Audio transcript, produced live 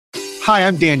Hi,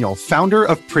 I'm Daniel, founder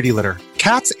of Pretty Litter.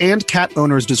 Cats and cat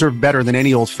owners deserve better than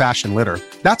any old-fashioned litter.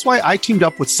 That's why I teamed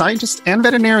up with scientists and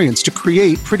veterinarians to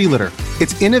create Pretty Litter.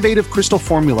 Its innovative crystal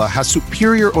formula has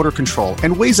superior odor control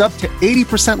and weighs up to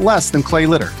 80% less than clay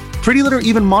litter. Pretty Litter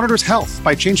even monitors health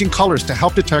by changing colors to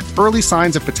help detect early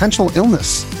signs of potential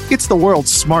illness. It's the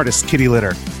world's smartest kitty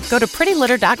litter. Go to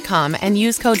prettylitter.com and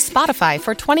use code SPOTIFY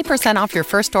for 20% off your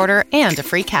first order and a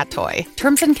free cat toy.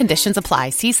 Terms and conditions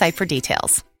apply. See site for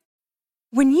details.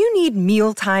 When you need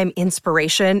mealtime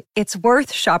inspiration, it's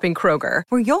worth shopping Kroger,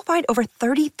 where you'll find over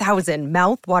 30,000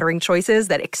 mouth-watering choices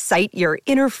that excite your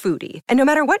inner foodie. And no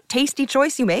matter what tasty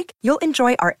choice you make, you'll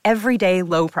enjoy our everyday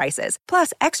low prices,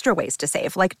 plus extra ways to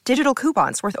save, like digital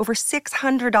coupons worth over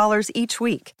 $600 each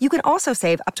week. You can also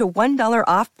save up to $1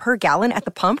 off per gallon at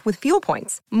the pump with fuel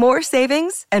points. More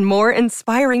savings and more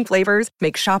inspiring flavors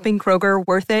make shopping Kroger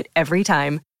worth it every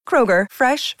time. Kroger,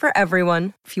 fresh for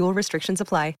everyone. Fuel restrictions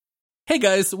apply. Hey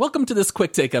guys, welcome to this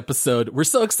Quick Take episode. We're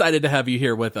so excited to have you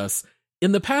here with us.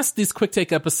 In the past, these Quick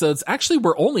Take episodes actually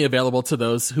were only available to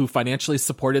those who financially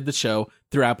supported the show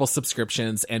through Apple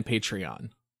subscriptions and Patreon.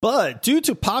 But due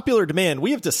to popular demand,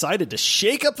 we have decided to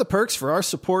shake up the perks for our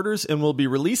supporters and will be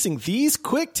releasing these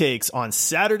Quick Takes on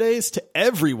Saturdays to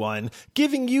everyone,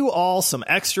 giving you all some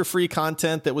extra free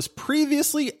content that was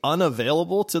previously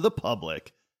unavailable to the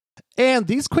public. And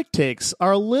these quick takes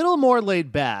are a little more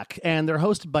laid back, and they're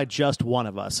hosted by just one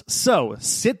of us. So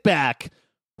sit back,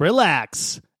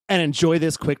 relax, and enjoy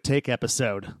this quick take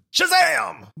episode.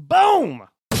 Shazam! Boom!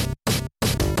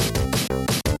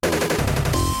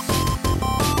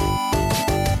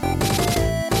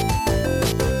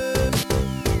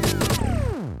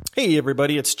 Hey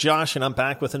everybody, it's Josh, and I'm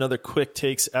back with another Quick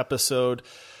Takes episode.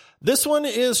 This one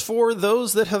is for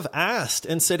those that have asked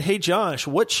and said, hey Josh,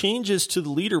 what changes to the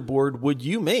leaderboard would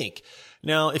you make?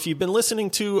 Now, if you've been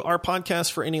listening to our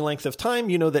podcast for any length of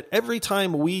time, you know that every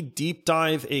time we deep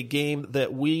dive a game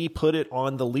that we put it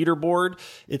on the leaderboard,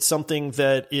 it's something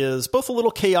that is both a little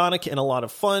chaotic and a lot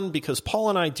of fun because Paul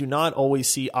and I do not always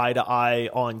see eye to eye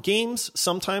on games.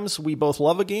 Sometimes we both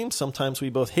love a game, sometimes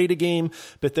we both hate a game,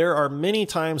 but there are many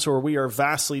times where we are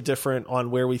vastly different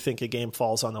on where we think a game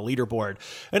falls on the leaderboard.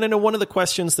 And I know one of the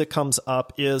questions that comes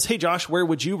up is, hey Josh, where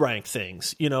would you rank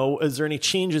things? You know, is there any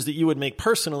changes that you would make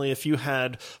personally if you had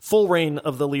full reign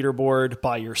of the leaderboard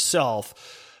by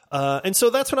yourself? And so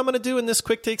that's what I'm going to do in this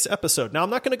Quick Takes episode. Now, I'm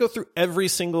not going to go through every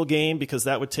single game because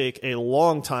that would take a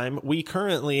long time. We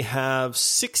currently have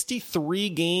 63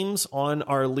 games on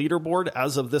our leaderboard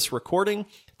as of this recording.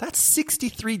 That's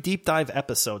 63 deep dive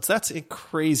episodes. That's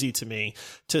crazy to me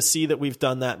to see that we've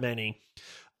done that many.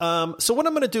 So what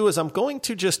I'm going to do is I'm going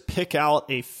to just pick out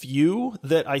a few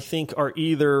that I think are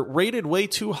either rated way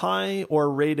too high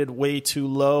or rated way too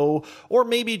low, or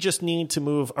maybe just need to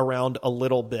move around a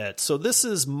little bit. So this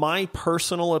is my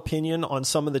personal opinion on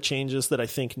some of the changes that I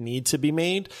think need to be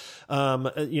made.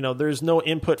 There's no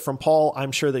input from Paul.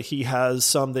 I'm sure that he has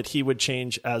some that he would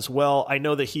change as well. I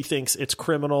know that he thinks it's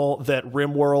criminal that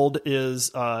RimWorld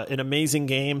is an amazing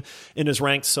game and is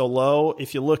ranked so low.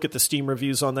 If you look at the Steam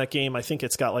reviews on that game, I think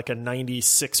it's got like a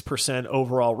 96%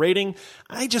 overall rating.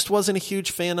 I just wasn't a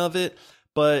huge fan of it,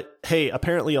 but hey,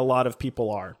 apparently a lot of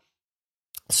people are.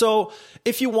 So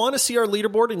if you want to see our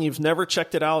leaderboard and you've never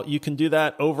checked it out, you can do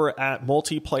that over at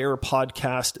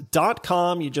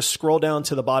multiplayerpodcast.com. You just scroll down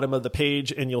to the bottom of the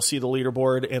page and you'll see the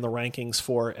leaderboard and the rankings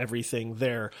for everything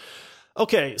there.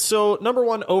 Okay, so number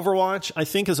one, Overwatch, I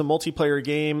think is a multiplayer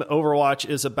game. Overwatch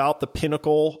is about the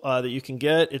pinnacle that you can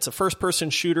get. It's a first-person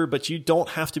shooter, but you don't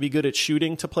have to be good at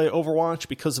shooting to play Overwatch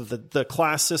because of the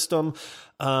class system.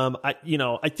 I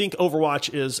think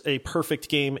Overwatch is a perfect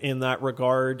game in that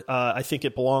regard. I think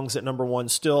it belongs at number one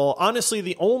still. Honestly,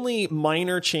 the only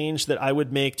minor change that I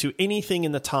would make to anything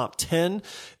in the top 10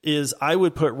 is I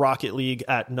would put Rocket League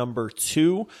at number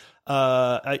 2.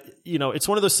 It's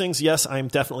one of those things. Yes, I'm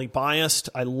definitely biased.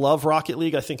 I love Rocket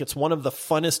League. I think it's one of the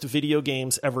funnest video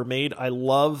games ever made. I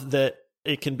love that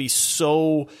it can be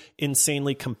so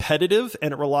insanely competitive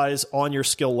and it relies on your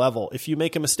skill level. If you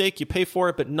make a mistake, you pay for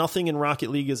it, but nothing in Rocket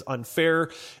League is unfair.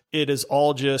 It is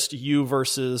all just you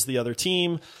versus the other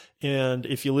team. And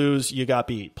if you lose, you got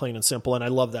beat, plain and simple. And I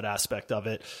love that aspect of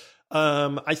it.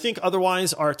 I think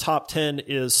otherwise our top 10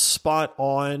 is spot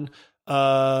on.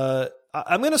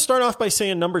 I'm going to start off by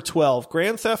saying number 12,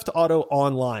 Grand Theft Auto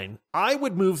Online. I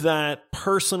would move that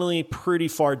personally pretty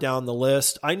far down the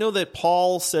list. I know that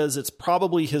Paul says it's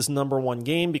probably his number one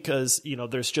game because,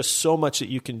 there's just so much that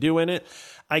you can do in it.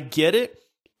 I get it.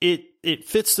 It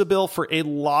fits the bill for a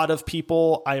lot of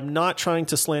people. I am not trying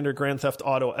to slander Grand Theft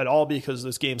Auto at all because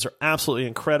those games are absolutely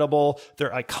incredible.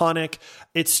 They're iconic.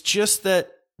 It's just that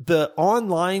the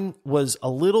online was a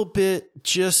little bit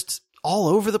just all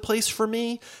over the place for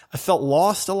me. I felt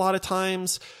lost a lot of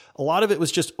times. A lot of it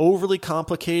was just overly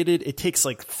complicated. It takes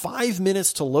like 5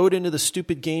 minutes to load into the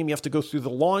stupid game. You have to go through the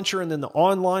launcher and then the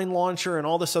online launcher and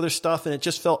all this other stuff. And it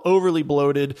just felt overly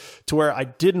bloated to where I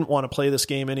didn't want to play this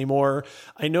game anymore.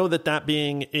 I know that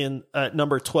being in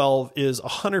number 12 is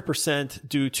 100%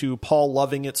 due to Paul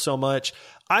loving it so much.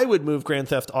 I would move Grand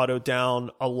Theft Auto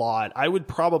down a lot. I would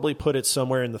probably put it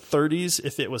somewhere in the 30s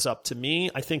if it was up to me.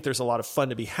 I think there's a lot of fun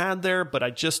to be had there, but I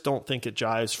just don't think it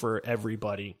jives for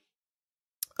everybody.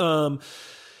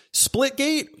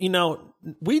 Splitgate,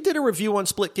 we did a review on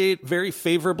Splitgate very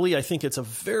favorably. I think it's a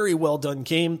very well done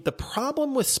game. The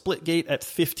problem with Splitgate at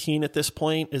 15 at this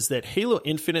point is that Halo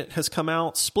Infinite has come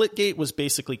out. Splitgate was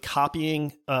basically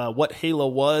copying what Halo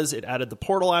was. It added the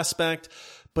portal aspect.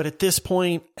 But at this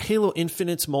point, Halo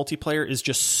Infinite's multiplayer is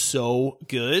just so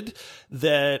good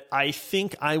that I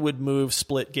think I would move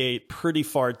Splitgate pretty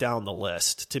far down the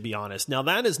list, to be honest. Now,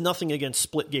 that is nothing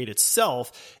against Splitgate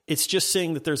itself. It's just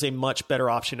saying that there's a much better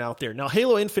option out there. Now,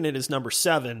 Halo Infinite is number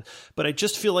 7, but I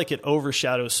just feel like it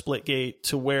overshadows Splitgate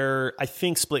to where I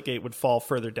think Splitgate would fall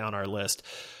further down our list.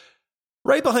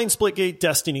 Right behind Splitgate,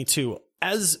 Destiny 2.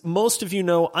 As most of you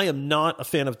know, I am not a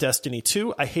fan of Destiny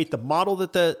 2. I hate the model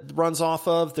that runs off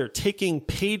of. They're taking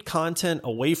paid content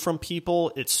away from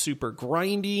people. It's super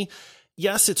grindy.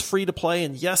 Yes, it's free to play,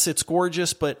 and yes, it's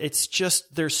gorgeous, but it's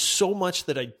just, there's so much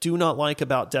that I do not like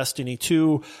about Destiny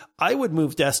 2. I would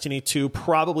move Destiny 2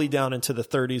 probably down into the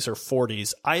 30s or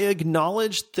 40s. I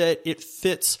acknowledge that it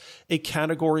fits a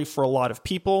category for a lot of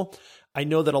people. I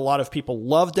know that a lot of people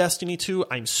love Destiny 2.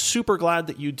 I'm super glad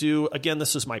that you do. Again,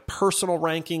 this is my personal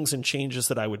rankings and changes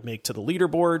that I would make to the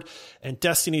leaderboard. And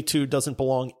Destiny 2 doesn't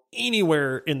belong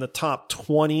anywhere in the top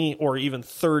 20 or even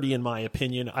 30, in my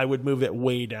opinion. I would move it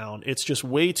way down. It's just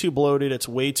way too bloated. It's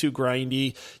way too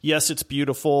grindy. Yes, it's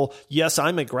beautiful. Yes,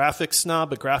 I'm a graphics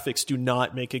snob, but graphics do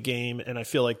not make a game. And I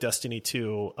feel like Destiny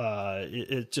 2,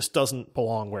 it just doesn't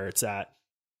belong where it's at.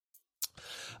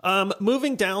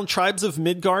 Moving down, Tribes of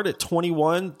Midgard at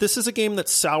 21. This is a game that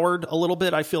soured a little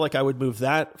bit. I feel like I would move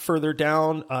that further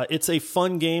down. It's a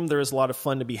fun game. There is a lot of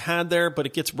fun to be had there, but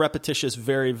it gets repetitious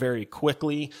very, very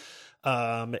quickly.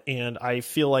 And I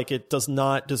feel like it does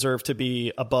not deserve to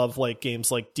be above like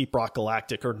games like Deep Rock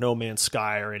Galactic or No Man's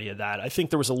Sky or any of that. I think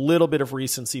there was a little bit of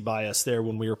recency bias there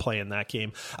when we were playing that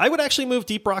game. I would actually move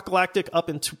Deep Rock Galactic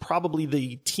up into probably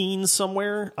the teens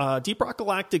somewhere. Deep Rock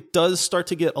Galactic does start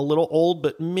to get a little old,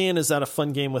 but man, is that a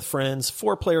fun game with friends.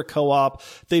 4-player co-op.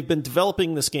 They've been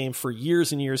developing this game for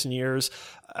years and years and years.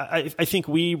 I think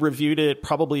we reviewed it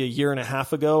probably a year and a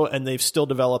half ago, and they've still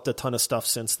developed a ton of stuff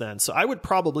since then. So I would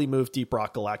probably move Deep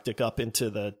Rock Galactic up into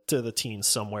the teens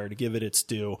somewhere to give it its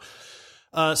due.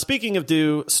 Speaking of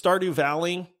due, Stardew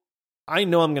Valley. I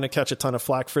know I'm going to catch a ton of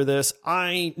flack for this.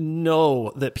 I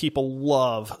know that people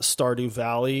love Stardew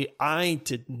Valley. I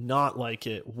did not like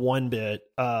it one bit.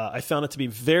 I found it to be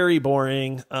very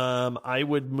boring. I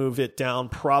would move it down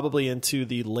probably into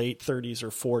the late 30s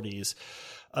or 40s.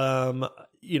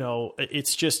 It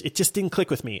just didn't click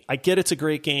with me. I get it's a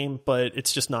great game, but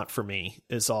it's just not for me,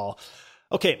 is all.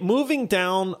 Okay, moving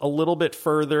down a little bit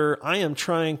further, I am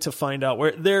trying to find out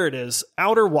where, there it is,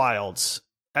 Outer Wilds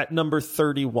at number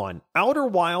 31. Outer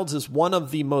Wilds is one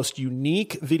of the most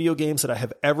unique video games that I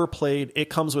have ever played. It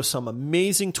comes with some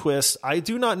amazing twists. I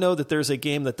do not know that there's a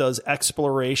game that does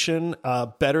exploration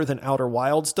better than Outer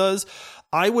Wilds does.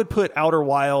 I would put Outer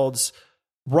Wilds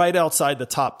right outside the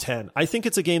top 10. I think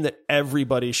it's a game that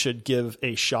everybody should give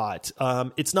a shot.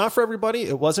 It's not for everybody.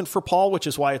 It wasn't for Paul, which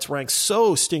is why it's ranked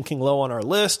so stinking low on our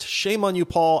list. Shame on you,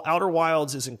 Paul. Outer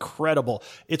Wilds is incredible.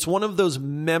 It's one of those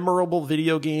memorable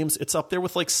video games. It's up there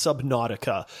with like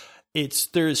Subnautica.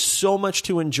 There is so much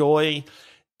to enjoy.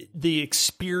 The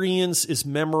experience is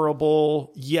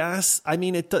memorable. Yes, I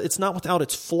mean, it's not without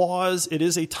its flaws. It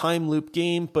is a time loop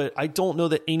game, but I don't know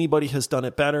that anybody has done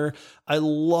it better. I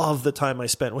love the time I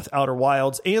spent with Outer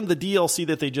Wilds, and the DLC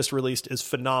that they just released is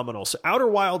phenomenal. So Outer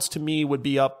Wilds to me would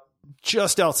be up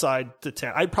just outside the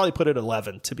 10. I'd probably put it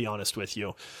 11, to be honest with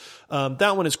you.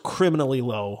 That one is criminally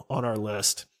low on our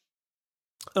list.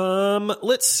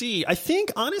 Let's see. I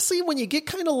think honestly, when you get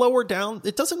kind of lower down,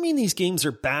 it doesn't mean these games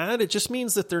are bad. It just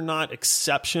means that they're not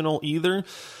exceptional either.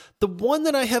 The one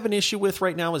that I have an issue with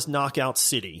right now is Knockout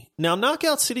City. Now,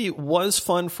 Knockout City was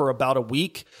fun for about a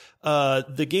week.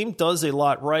 The game does a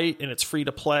lot right, and it's free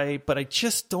to play, but I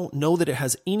just don't know that it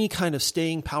has any kind of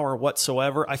staying power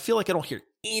whatsoever. I feel like I don't hear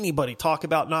anybody talk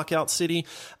about Knockout City.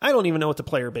 I don't even know what the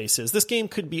player base is. This game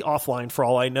could be offline for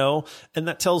all I know, and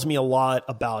that tells me a lot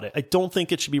about it. I don't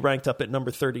think it should be ranked up at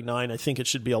number 39. I think it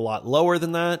should be a lot lower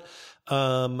than that.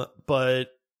 But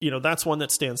that's one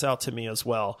that stands out to me as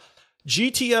well.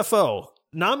 GTFO.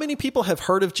 Not many people have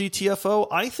heard of GTFO.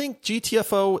 I think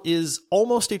GTFO is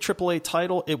almost a AAA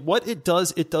title. What it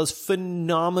does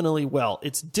phenomenally well.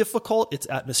 It's difficult. It's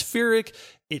atmospheric.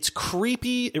 It's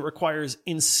creepy. It requires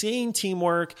insane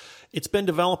teamwork. It's been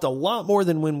developed a lot more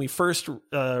than when we first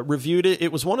reviewed it.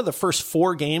 It was one of the first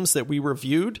 4 games that we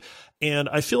reviewed. And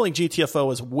I feel like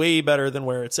GTFO is way better than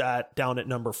where it's at down at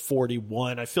number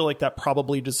 41. I feel like that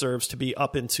probably deserves to be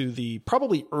up into the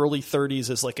probably early 30s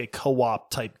as like a co-op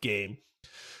type game.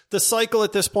 The cycle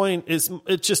at this point it's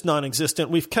just non-existent.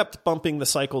 We've kept bumping the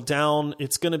cycle down.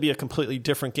 It's going to be a completely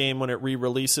different game when it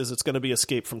re-releases. It's going to be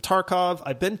Escape from Tarkov.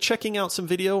 I've been checking out some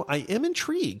video. I am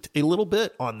intrigued a little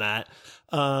bit on that.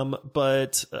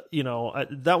 But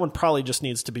that one probably just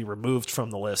needs to be removed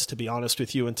from the list, to be honest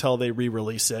with you, until they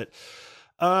re-release it.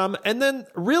 And then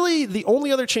really the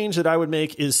only other change that I would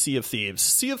make is Sea of Thieves.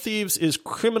 Sea of Thieves is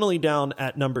criminally down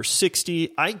at number 60.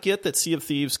 I get that Sea of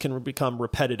Thieves can become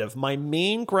repetitive. My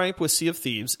main gripe with Sea of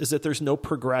Thieves is that there's no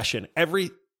progression.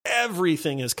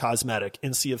 Everything is cosmetic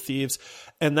in Sea of Thieves,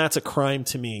 and that's a crime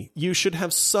to me. You should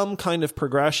have some kind of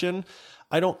progression.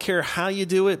 I don't care how you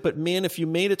do it, but man, if you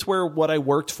made it to where what I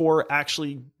worked for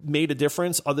actually made a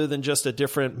difference other than just a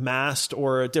different mast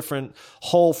or a different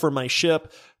hull for my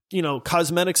ship,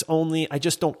 cosmetics only, I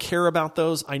just don't care about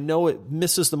those. I know it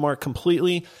misses the mark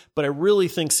completely, but I really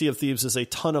think Sea of Thieves is a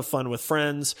ton of fun with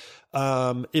friends.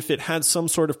 If it had some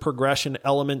sort of progression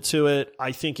element to it,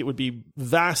 I think it would be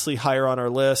vastly higher on our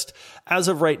list. As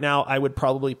of right now, I would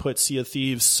probably put Sea of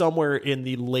Thieves somewhere in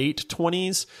the late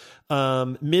 20s.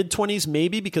 Mid 20s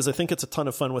maybe, because I think it's a ton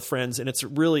of fun with friends, and it's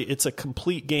a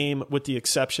complete game with the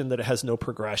exception that it has no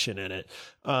progression in it.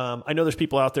 I know there's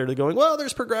people out there that are going, well,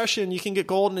 there's progression, you can get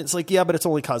gold, and it's like, yeah, but it's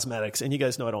only cosmetics, and you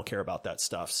guys know I don't care about that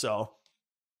stuff. So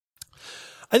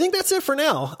I think that's it for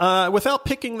now. Without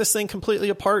picking this thing completely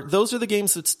apart, those are the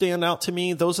games that stand out to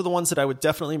me. Those are the ones that I would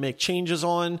definitely make changes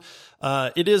on.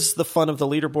 It is the fun of the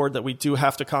leaderboard that we do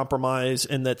have to compromise,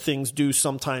 and that things do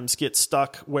sometimes get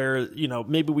stuck where,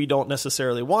 maybe we don't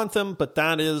necessarily want them, but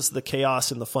that is the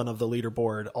chaos and the fun of the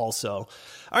leaderboard also.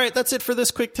 All right, that's it for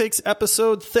this Quick Takes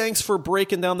episode. Thanks for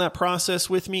breaking down that process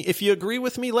with me. If you agree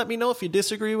with me, let me know. If you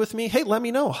disagree with me, hey, let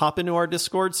me know. Hop into our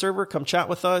Discord server, come chat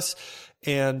with us,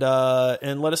 and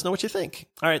let us know what you think.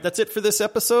 All right, that's it for this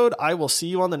episode. I will see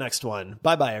you on the next one.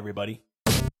 Bye-bye, everybody.